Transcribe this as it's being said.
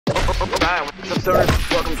Alright, what's up,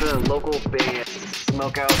 stoners? Welcome to the local Bay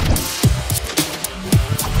Smokeout.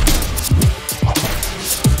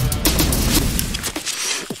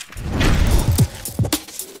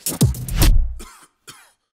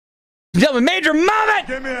 Gentlemen, major moment!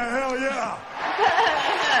 Give me a hell yeah!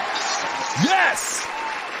 Yes!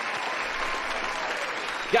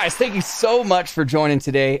 Guys, thank you so much for joining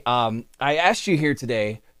today. I asked you here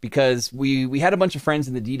today because we had a bunch of friends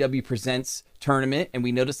in the DW Presents tournament, and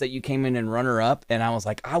we noticed that you came in and runner-up, and I was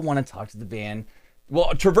like, I want to talk to the band.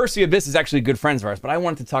 Well, Traverse the Abyss is actually good friends of ours, but I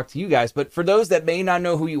wanted to talk to you guys. But for those that may not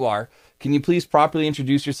know who you are, can you please properly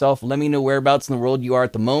introduce yourself? Let me know whereabouts in the world you are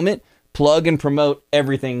at the moment. Plug and promote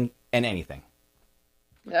everything and anything.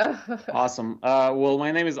 Awesome. Well,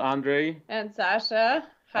 my name is Andre. And Sasha.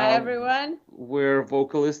 Hi, everyone. We're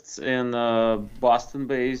vocalists in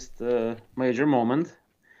Boston-based Major Moment,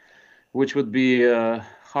 which would be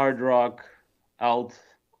hard rock, alternative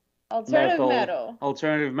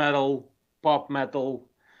metal, pop metal,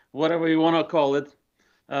 whatever you want to call it,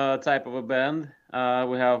 type of a band.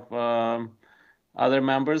 We have other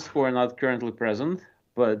members who are not currently present,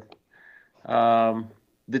 but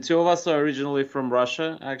the two of us are originally from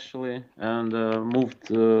Russia, actually, and moved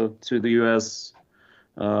to the U.S.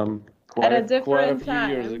 Quite a few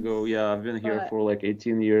years ago. Yeah, I've been here for like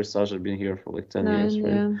 18 years. Sasha's been here for like 10 years,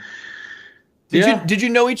 right? Yeah. Did you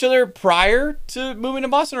know each other prior to moving to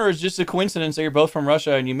Boston, or is it just a coincidence that you're both from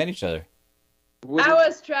Russia and you met each other? I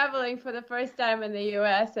was traveling for the first time in the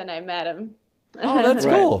U.S. and I met him. Oh, that's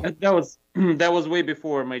cool. That was way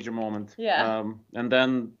before Major Moment. Yeah. And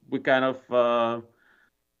then we kind of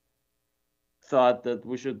thought that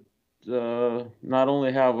we should not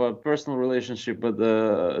only have a personal relationship, but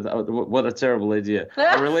what a terrible idea,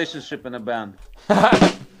 a relationship in a band.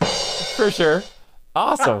 For sure.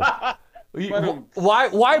 Awesome.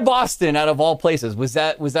 Why Boston out of all places? Was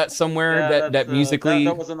that somewhere that musically?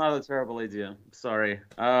 That was another terrible idea. Sorry.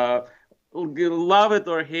 Love it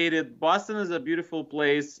or hate it, Boston is a beautiful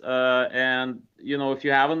place, and you know, if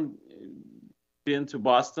you haven't been to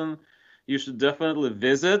Boston, you should definitely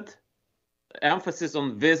visit. Emphasis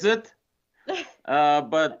on visit.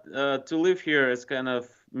 But to live here is kind of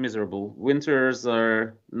miserable. Winters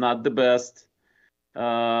are not the best.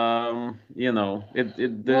 You know,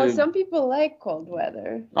 well, some people like cold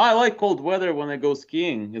weather. I like cold weather when I go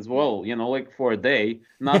skiing as well. You know, like for a day,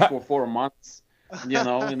 not for 4 months. You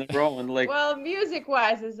know, in a row, and like. Well,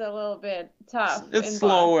 music-wise, it's a little bit tough. It's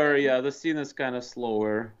slower, yeah. The scene is kind of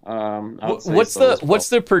slower. What's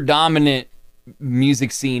the predominant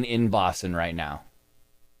music scene in Boston right now?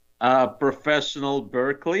 Professional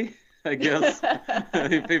Berkeley, I guess.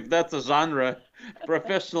 if that's a genre,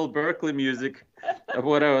 professional Berkeley music,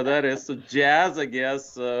 whatever that is. So jazz, I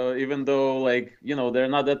guess. Even though, like, you know, there are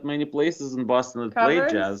not that many places in Boston that play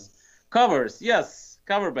jazz. Covers, yes,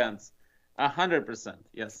 cover bands. 100%,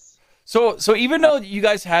 yes. So even though you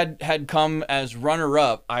guys had come as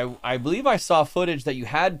runner-up, I believe I saw footage that you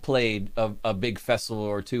had played a big festival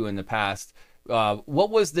or two in the past. What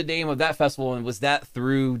was the name of that festival, and was that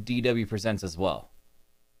through DW Presents as well?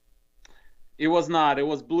 It was not. It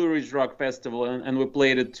was Blue Ridge Rock Festival, and we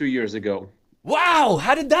played it 2 years ago. Wow!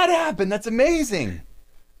 How did that happen? That's amazing.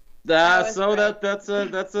 That's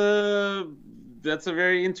a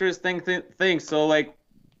very interesting thing. So like,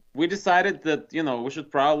 we decided that, you know, we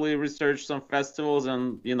should probably research some festivals,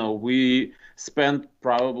 and, you know, we spent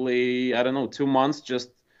probably, I don't know, 2 months just,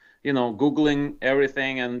 you know, Googling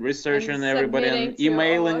everything and researching everybody and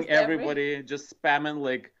emailing everybody, just spamming,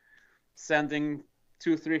 like sending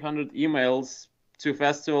 200-300 emails to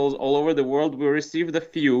festivals all over the world. We received a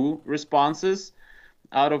few responses.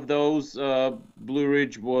 Out of those, Blue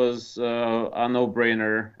Ridge was a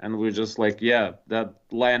no-brainer, and we're just like, yeah, that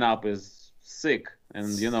lineup is sick.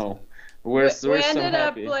 And, you know, we're so happy. We ended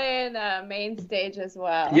up playing main stage as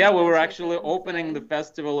well. Yeah, we were actually opening the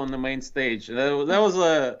festival on the main stage. That was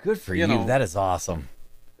a good for you. Know, that is awesome.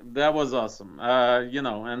 That was awesome. You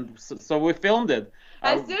know, and so we filmed it.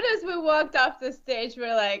 As soon as we walked off the stage,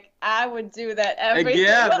 we're like, I would do that every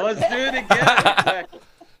again. Let's do it again. Exactly.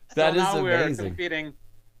 That is now amazing.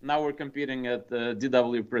 We're competing at the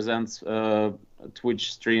DW Presents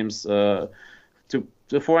Twitch streams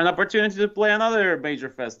for an opportunity to play another major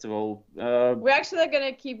festival. We're actually going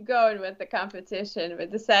to keep going with the competition. We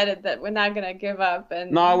decided that we're not going to give up.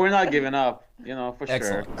 No, we're not giving up, you know, for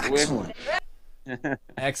sure. Excellent.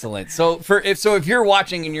 Excellent. So if you're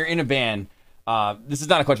watching and you're in a band, this is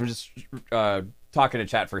not a question, I'm just talking to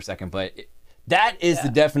chat for a second, but that is the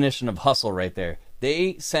definition of hustle right there.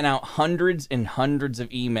 They sent out hundreds and hundreds of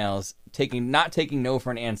emails, not taking no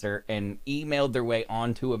for an answer, and emailed their way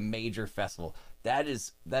onto a major festival. That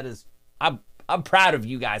is I'm proud of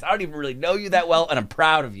you guys. I don't even really know you that well, and I'm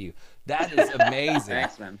proud of you. That is amazing.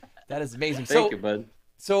 Thanks, man. That is amazing. Thank you, bud.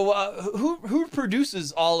 So who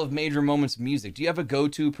produces all of Major Moments music? Do you have a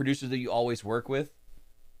go-to producer that you always work with?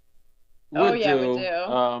 We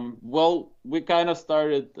do. Well, we kind of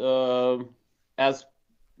started as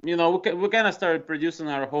we kind of started producing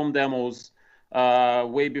our home demos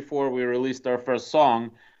way before we released our first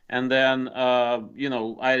song. And then, I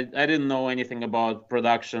didn't know anything about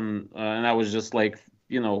production, and I was just like,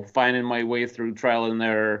 finding my way through trial and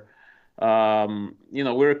error.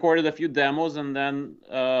 We recorded a few demos, and then,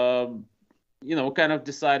 kind of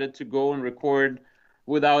decided to go and record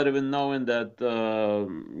without even knowing that,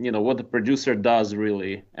 what the producer does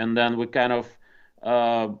really. And then we kind of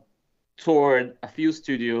toured a few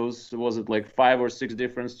studios. Was it like 5 or 6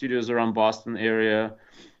 different studios around Boston area?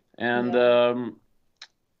 And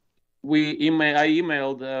I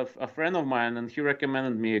emailed a friend of mine, and he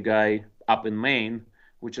recommended me a guy up in Maine,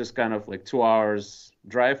 which is kind of like 2 hours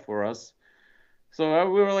drive for us. So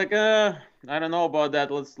we were like, I don't know about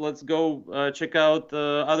that. Let's go check out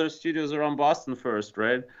other studios around Boston first,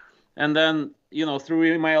 right? And then, through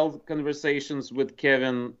email conversations with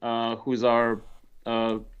Kevin, who's our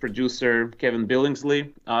producer, Kevin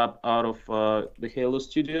Billingsley, out of the Halo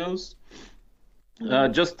Studios.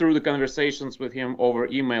 Just through the conversations with him over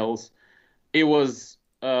emails, it was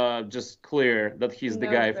just clear that he's the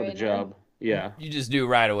guy for the job. Yeah. You just knew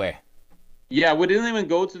right away. Yeah, we didn't even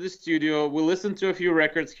go to the studio. We listened to a few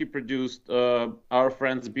records he produced, Our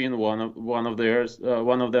Friends being one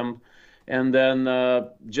of them. And then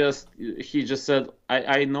he just said,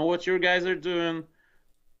 I know what your guys are doing.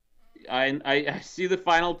 I see the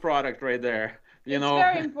final product right there. It's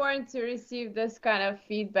very important to receive this kind of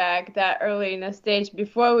feedback that early in the stage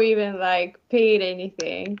before we even paid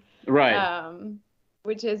anything. Right.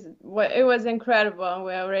 Which is it was incredible, and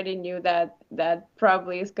we already knew that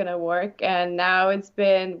probably is gonna work. And now it's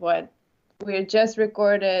been we just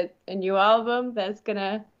recorded a new album that's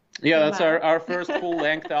gonna. Yeah, that's our first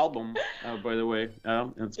full-length album, by the way.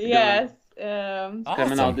 It's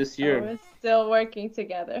coming out this year. We're still working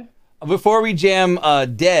together. Before we jam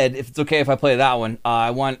Dead, if it's okay if I play that one,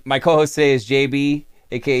 my co-host today is JB,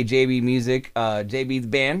 aka JB Music, JB's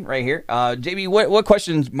band right here. JB, what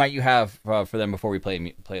questions might you have for them before we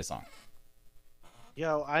play a song?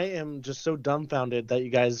 Yo, I am just so dumbfounded that you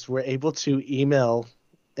guys were able to email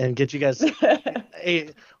and get you guys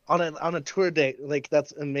on a tour date,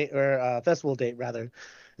 that's or festival date rather.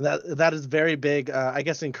 That is very big. I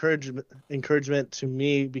guess encouragement to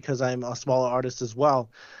me because I'm a smaller artist as well.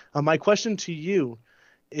 My question to you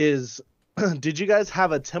is, did you guys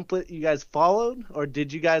have a template you guys followed, or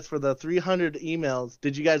did you guys, for the 300 emails,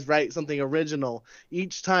 did you guys write something original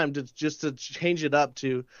each time just to change it up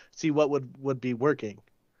to see what would be working?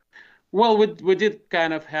 Well, we did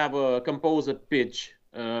kind of have a composer pitch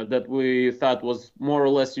that we thought was more or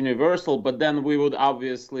less universal, but then we would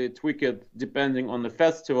obviously tweak it depending on the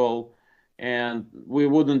festival, and we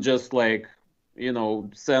wouldn't just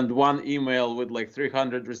send one email with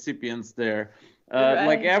 300 recipients there.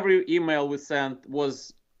 Right. Every email we sent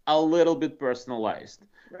was a little bit personalized.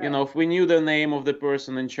 Right. If we knew the name of the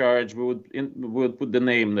person in charge, we would put the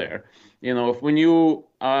name there. If we knew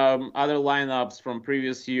other lineups from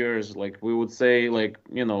previous years, we would say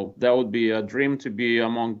that would be a dream to be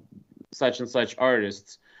among such and such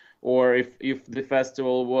artists. Or if the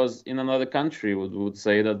festival was in another country, we would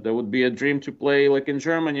say that there would be a dream to play in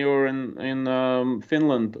Germany or in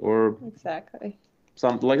Finland or exactly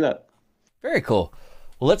something like that. Very cool.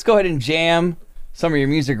 Well, let's go ahead and jam some of your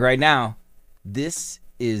music right now. This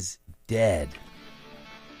is Dead.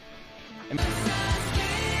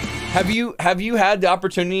 Have you had the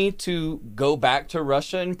opportunity to go back to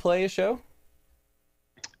Russia and play a show?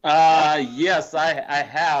 Yes, I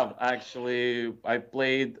have actually. I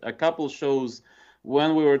played a couple shows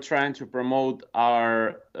when we were trying to promote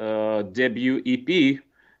our debut EP,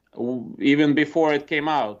 even before it came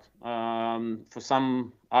out. For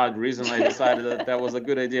some odd reason, I decided that was a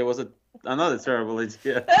good idea. Was it another terrible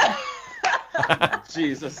idea?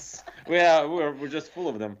 Jesus, we're just full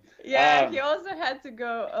of them. Yeah, he also had to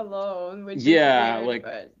go alone, which is weird,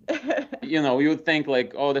 but... you would think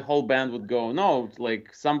the whole band would go. No,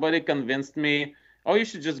 somebody convinced me, you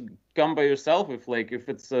should just come by yourself if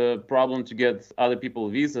it's a problem to get other people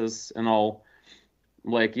visas and all.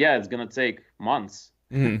 It's gonna take months.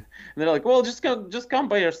 Mm-hmm. And they're like, well, just come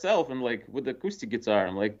by yourself and with acoustic guitar.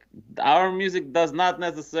 I'm like, our music does not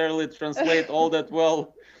necessarily translate all that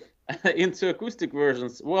well into acoustic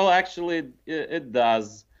versions. Well, actually, it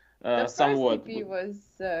does. The somewhat. first EP was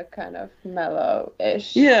kind of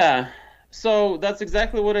mellow-ish. Yeah, So that's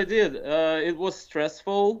exactly what I did. It was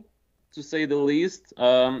stressful, to say the least.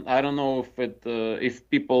 I don't know if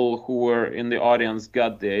people who were in the audience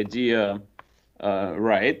got the idea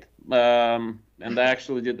right. And I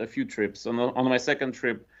actually did a few trips. On my second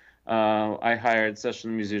trip, I hired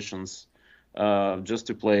session musicians just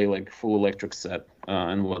to play like full electric set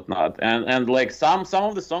and whatnot. And like some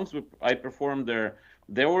of the songs I performed there,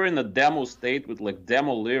 they were in a demo state with like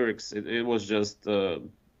demo lyrics. It was just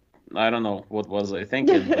I don't know what was I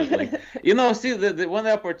thinking, but like see when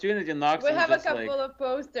the opportunity knocks, We I'm have a just couple like, of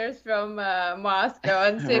posters from Moscow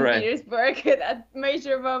and St. Right. Petersburg at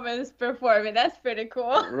major moments performing. That's pretty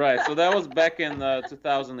cool. Right. So that was back in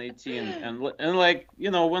 2018, and like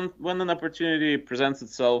when an opportunity presents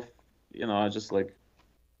itself, I just like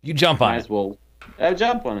You jump on might it. as well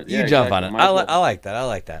jump on it. You Yeah, jump on exactly. it. Might as well. I like that. I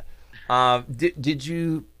like that. Did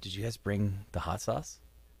you guys bring the hot sauce?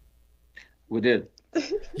 We did.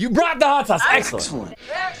 You brought the hot sauce. Excellent.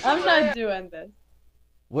 I'm not doing this.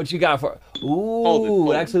 What you got for? Hold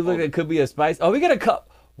Ooh, it, actually, look, hold it could be a spice. Oh, we got a cup.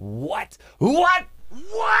 What?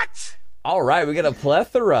 What? All right, we got a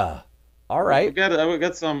plethora. All right. We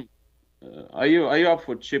got some. Are you up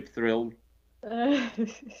for chip thrill?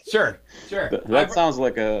 Sure. That sounds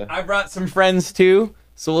like a. I brought some friends too,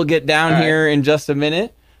 so we'll get down All right. here in just a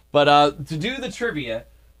minute. But to do the trivia,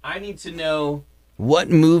 I need to know what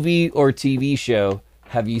movie or TV show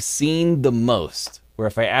have you seen the most? Where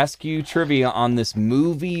if I ask you trivia on this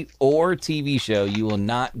movie or TV show, you will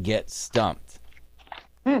not get stumped.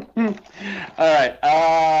 All right.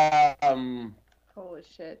 Holy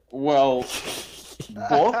shit. Well,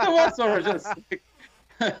 both of us or just.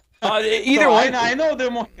 Either So one. I know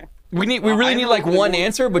the more. We really I need know like the one movie.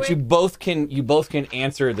 answer, but you both can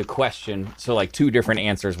answer the question. So like two different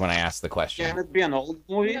answers when I ask the question. Can it be an old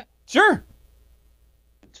movie? Sure.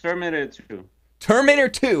 Terminator 2. Terminator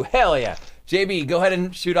 2. Hell yeah. JB, go ahead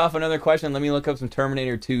and shoot off another question. Let me look up some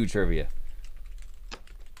Terminator 2 trivia.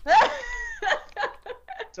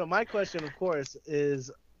 So my question, of course, is,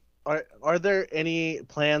 are there any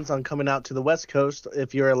plans on coming out to the West Coast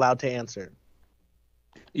if you're allowed to answer?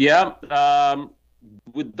 Yeah.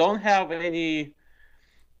 We don't have any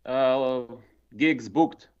gigs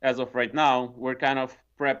booked as of right now. We're kind of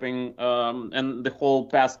prepping, and the whole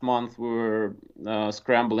past month we were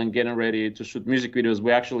scrambling, getting ready to shoot music videos.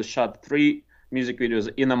 We actually shot 3 music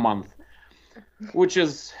videos in a month, which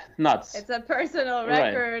is nuts. It's a personal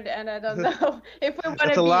Right. record, and I don't know if we want to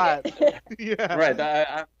That's a beat lot. it. Yeah. Right.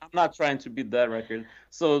 I'm not trying to beat that record.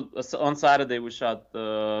 So on Saturday we shot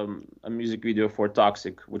a music video for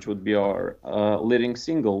Toxic, which would be our leading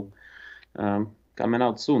single, coming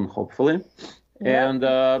out soon, hopefully. Yeah. And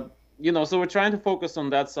so we're trying to focus on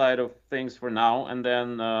that side of things for now. And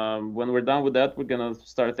then when we're done with that, we're gonna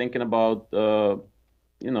start thinking about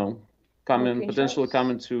Booking potentially shows.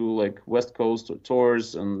 coming to like West Coast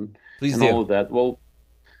tours and Please and do. all of that. Well,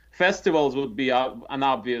 festivals would be an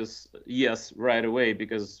obvious yes right away,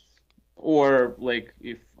 or like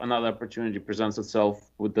if another opportunity presents itself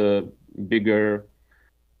with a bigger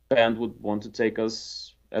band would want to take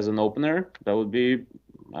us as an opener, that would be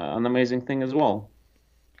an amazing thing as well.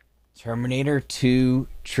 Terminator 2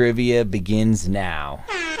 trivia begins now.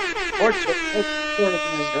 Or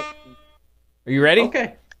Are you ready?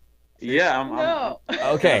 okay. Yeah, I'm No.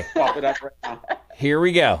 Okay, pop it up right now. here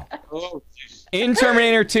we go. Oh, jeez. In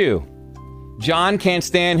Terminator 2, John can't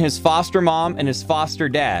stand his foster mom and his foster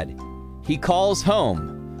dad. He calls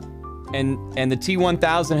home, and the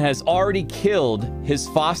T-1000 has already killed his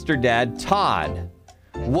foster dad, Todd.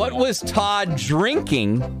 What was Todd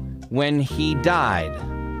drinking when he died?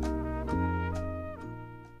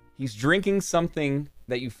 He's drinking something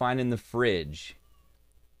that you find in the fridge.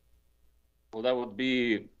 Well, that would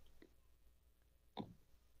be.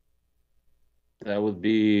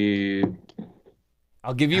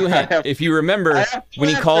 I'll give you a hint. If you remember, I have two when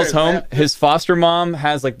he calls answers. I home, have two. his foster mom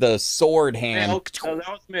has like the sword hand. Milk. So that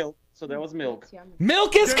was milk. So that was milk. It's yummy.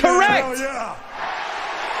 Milk is correct.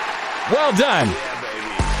 Well done.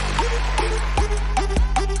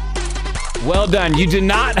 Well done. You did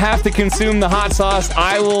not have to consume the hot sauce.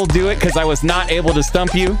 I will do it because I was not able to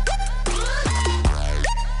stump you.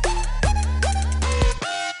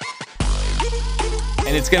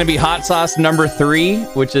 And it's going to be hot sauce number 3,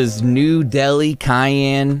 which is New Delhi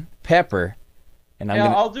cayenne pepper. And I'm Yeah,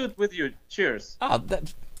 gonna. I'll do it with you. Cheers. Oh,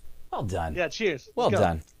 well done. Yeah, cheers. Well Let's go.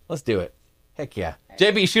 done. Let's do it. Heck yeah.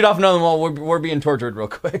 JB, shoot off another one while we're being tortured real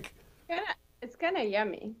quick. It's kind of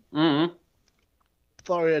yummy. Mm-hmm.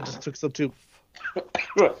 Sorry, I just took some too.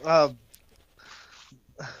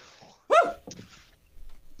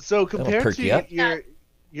 So compared perk to you up. your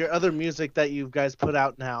your other music that you guys put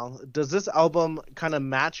out now, does this album kind of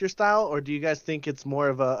match your style, or do you guys think it's more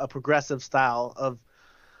of a progressive style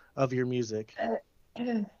of your music?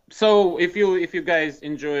 So if you guys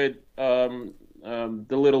enjoyed the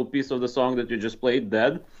little piece of the song that you just played,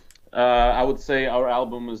 Dead, I would say our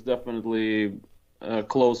album is definitely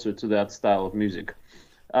closer to that style of music.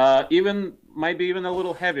 Might be even a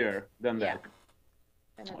little heavier than that,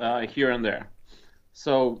 here and there.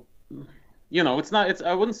 So, it's not.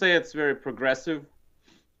 I wouldn't say it's very progressive.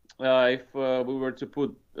 If we were to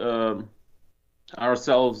put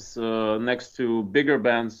ourselves next to bigger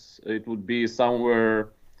bands, it would be somewhere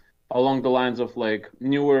along the lines of like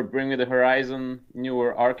newer Bring Me the Horizon,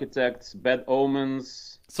 newer Architects, Bad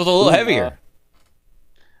Omens. So they're a little heavier.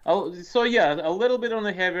 So yeah, a little bit on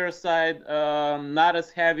the heavier side, not as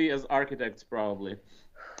heavy as Architects probably,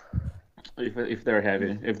 if they're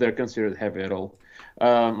heavy, if they're considered heavy at all.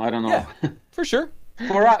 I don't know. Yeah, for sure.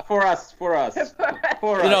 For us.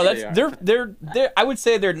 They're I would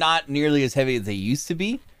say they're not nearly as heavy as they used to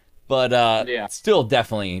be, but still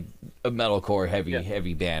definitely a metalcore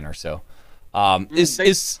heavy band or so. Is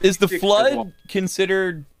the Flood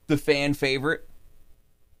considered the fan favorite?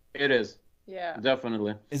 It is. Yeah.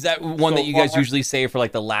 Definitely. Is that one that you guys usually say for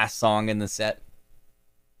like the last song in the set?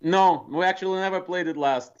 No, we actually never played it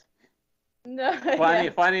last. No.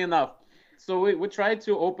 Funny enough. So we tried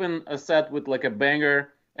to open a set with like a banger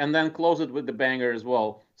and then close it with the banger as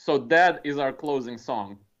well. So that is our closing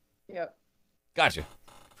song. Yep. Gotcha.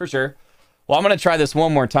 For sure. Well, I'm going to try this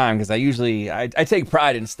one more time because I take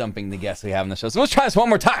pride in stumping the guests we have on the show. So let's try this one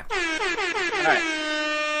more time. All right.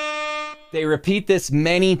 They repeat this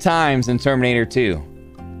many times in Terminator 2.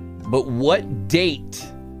 But what date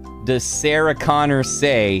does Sarah Connor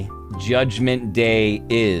say Judgment Day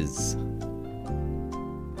is?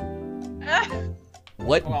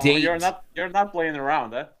 What date? You're not playing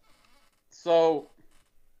around, huh? So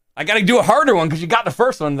I got to do a harder one because you got the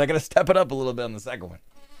first one. I got to step it up a little bit on the second one.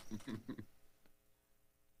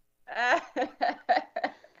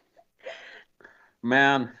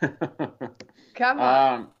 Man. Come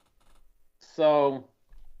on. So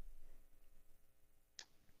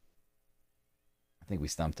I think we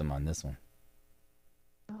stumped him on this one.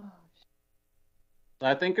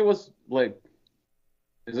 I think it was like,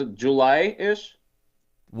 is it July-ish?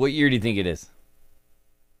 What year do you think it is?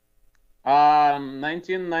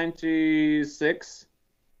 1996,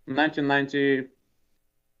 1990.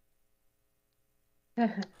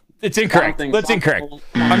 It's incorrect. That's incorrect.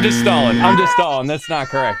 I'm just stalling. That's not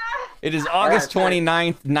correct. It is August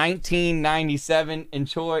 29th, 1997.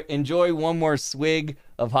 Enjoy one more swig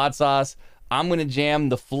of hot sauce. I'm going to jam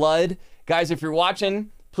the Flood. Guys, if you're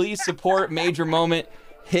watching, please support Major Moment.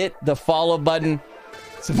 Hit the follow button.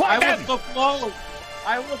 Support them.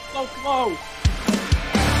 I was so close.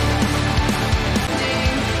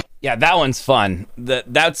 Yeah, that one's fun.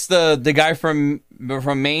 That's the guy from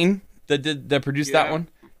Maine that produced that one.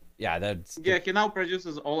 Yeah, he now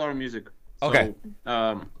produces all our music. So, okay.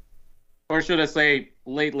 Or should I say,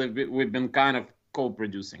 lately we've been kind of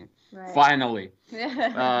co-producing. Right. Finally.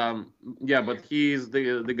 But he's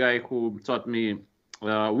the guy who taught me,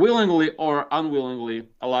 willingly or unwillingly,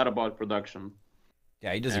 a lot about production.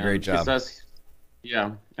 Yeah, he does a great job.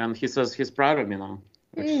 And he says he's proud of me now,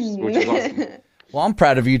 which is awesome. Well, I'm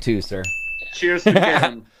proud of you too, sir. Cheers to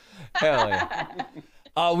Kevin. Hell yeah.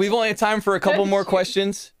 We've only had time for a couple more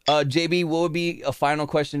questions. JB, what would be a final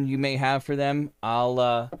question you may have for them?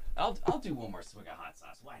 I'll do one more swig of hot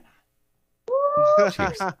sauce. Why not?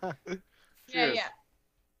 Cheers. Yeah.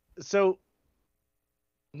 So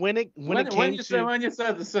when you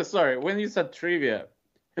said trivia,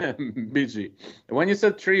 BG, when you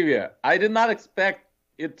said trivia, I did not expect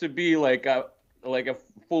it to be like a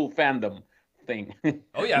full fandom thing.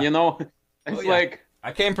 Oh yeah. It's like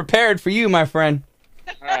I came prepared for you, my friend.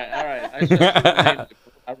 All right. I should have named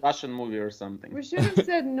a Russian movie or something. We should have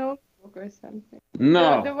said Notebook or something.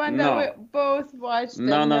 No. The one that we both watched.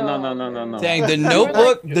 No. Dang, the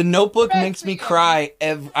Notebook makes me cry.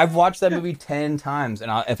 I've watched that movie 10 times,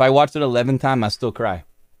 and if I watched it 11th time, I still cry.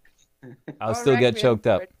 I'll still get choked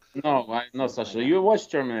up. No, Sasha. You watched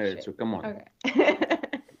Terminator 2. Come on. Okay.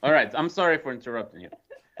 All right. I'm sorry for interrupting you.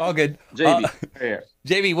 All good. JB, here.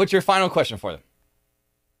 JB, what's your final question for them?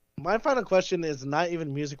 My final question is not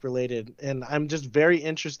even music related, and I'm just very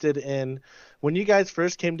interested in when you guys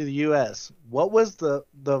first came to the U.S., what was the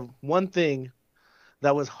one thing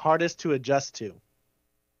that was hardest to adjust to?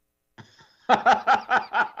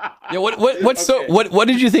 Yeah, what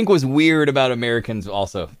did you think was weird about Americans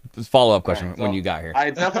also? Follow up question when you got here.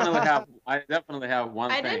 I definitely have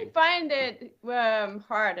one thing. I didn't find it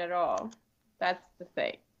hard at all. That's the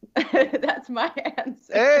thing. That's my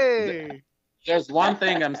answer. Hey. There's one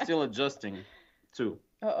thing I'm still adjusting to,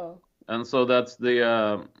 Uh-oh. and so that's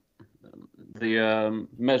the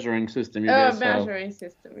measuring system you guys have. Measuring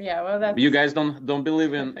system. Yeah, well, that's... You guys don't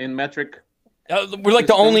believe in metric? We're like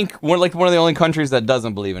we're like one of the only countries that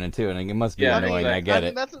doesn't believe in it too, and it must be annoying. I get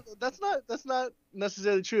it. That's not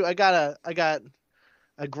necessarily true. I got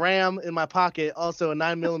a gram in my pocket, also a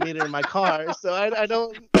 9mm in my car, so I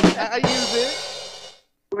use it.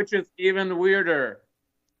 Which is even weirder,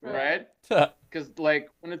 right? Because like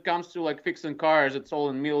when it comes to like fixing cars, it's all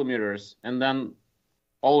in millimeters, and then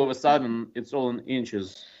all of a sudden it's all in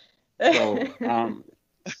inches. So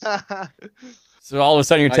so all of a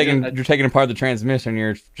sudden you're taking apart the transmission.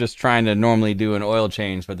 You're just trying to normally do an oil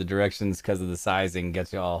change, but the directions because of the sizing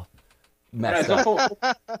gets you all messed up. So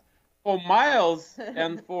for miles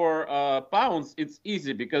and for pounds, it's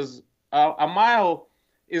easy because a mile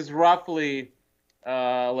is roughly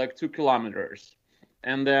like 2 kilometers,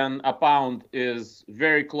 and then a pound is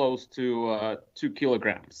very close to 2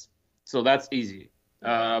 kilograms. So that's easy.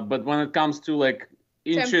 But when it comes to like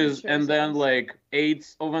inches and then like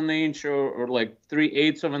 1/8 of an inch or like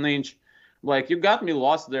 3/8 of an inch, like you got me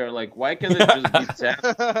lost there. Like why can't it just be 10?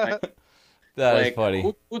 Like, that is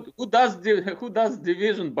funny. Who does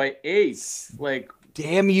division by 8? Like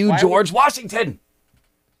damn you, George Washington.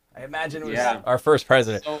 I imagine it was our first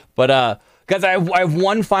president. So, but guys, I have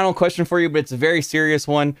one final question for you, but it's a very serious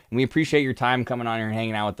one, and we appreciate your time coming on here and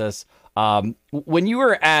hanging out with us. When you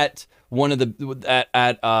were at one of the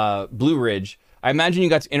at Blue Ridge, I imagine you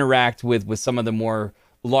got to interact with some of the more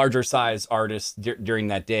larger size artists during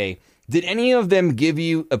that day. Did any of them give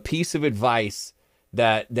you a piece of advice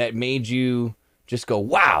that made you just go,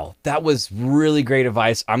 wow, that was really great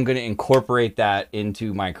advice. I'm going to incorporate that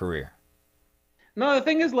into my career? No, the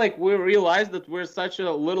thing is, like, we realized that we're such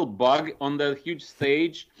a little bug on that huge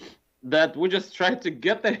stage that we just tried to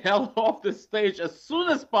get the hell off the stage as soon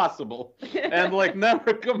as possible and, like,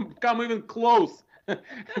 never come even close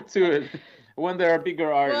to it when there are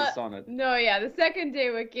bigger artists on it. No, yeah, the second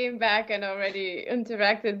day we came back and already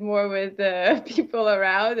interacted more with the people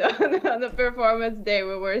around. On the performance day,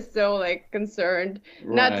 we were so like concerned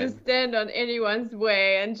not to stand on anyone's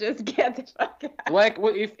way and just get the fuck out. Like,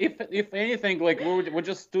 if anything, like we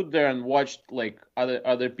just stood there and watched like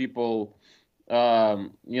other people.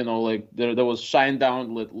 You know, like there was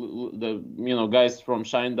Shinedown, the guys from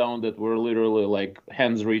Shinedown that were literally like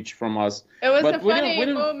hands reach from us. It was a funny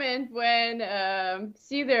moment when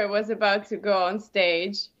Cedar was about to go on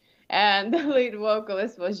stage and the lead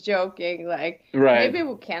vocalist was joking like, maybe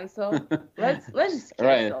we'll cancel. Let's just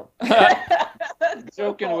cancel.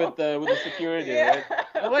 Joking with the security, right?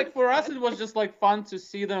 But, like for us, it was just like fun to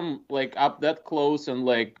see them like up that close and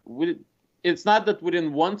like it's not that we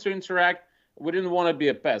didn't want to interact. We didn't want to be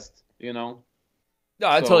a pest, you know?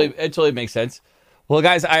 No, it totally makes sense. Well,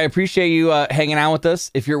 guys, I appreciate you hanging out with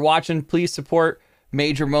us. If you're watching, please support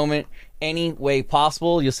Major Moment any way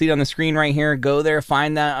possible. You'll see it on the screen right here. Go there,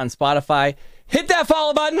 find that on Spotify. Hit that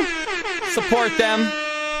follow button. Support them.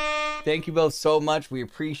 Thank you both so much. We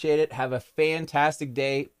appreciate it. Have a fantastic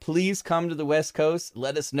day. Please come to the West Coast.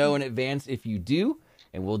 Let us know in advance if you do,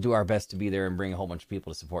 and we'll do our best to be there and bring a whole bunch of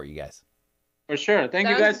people to support you guys. For sure. Thank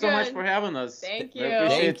you guys so much for having us. Thank you. I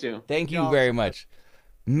appreciate you. Thank you very much.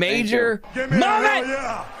 Major Moment!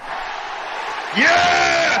 Yeah!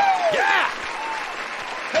 Yeah! Yeah!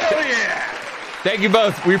 Hell yeah! Thank you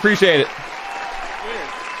both. We appreciate it.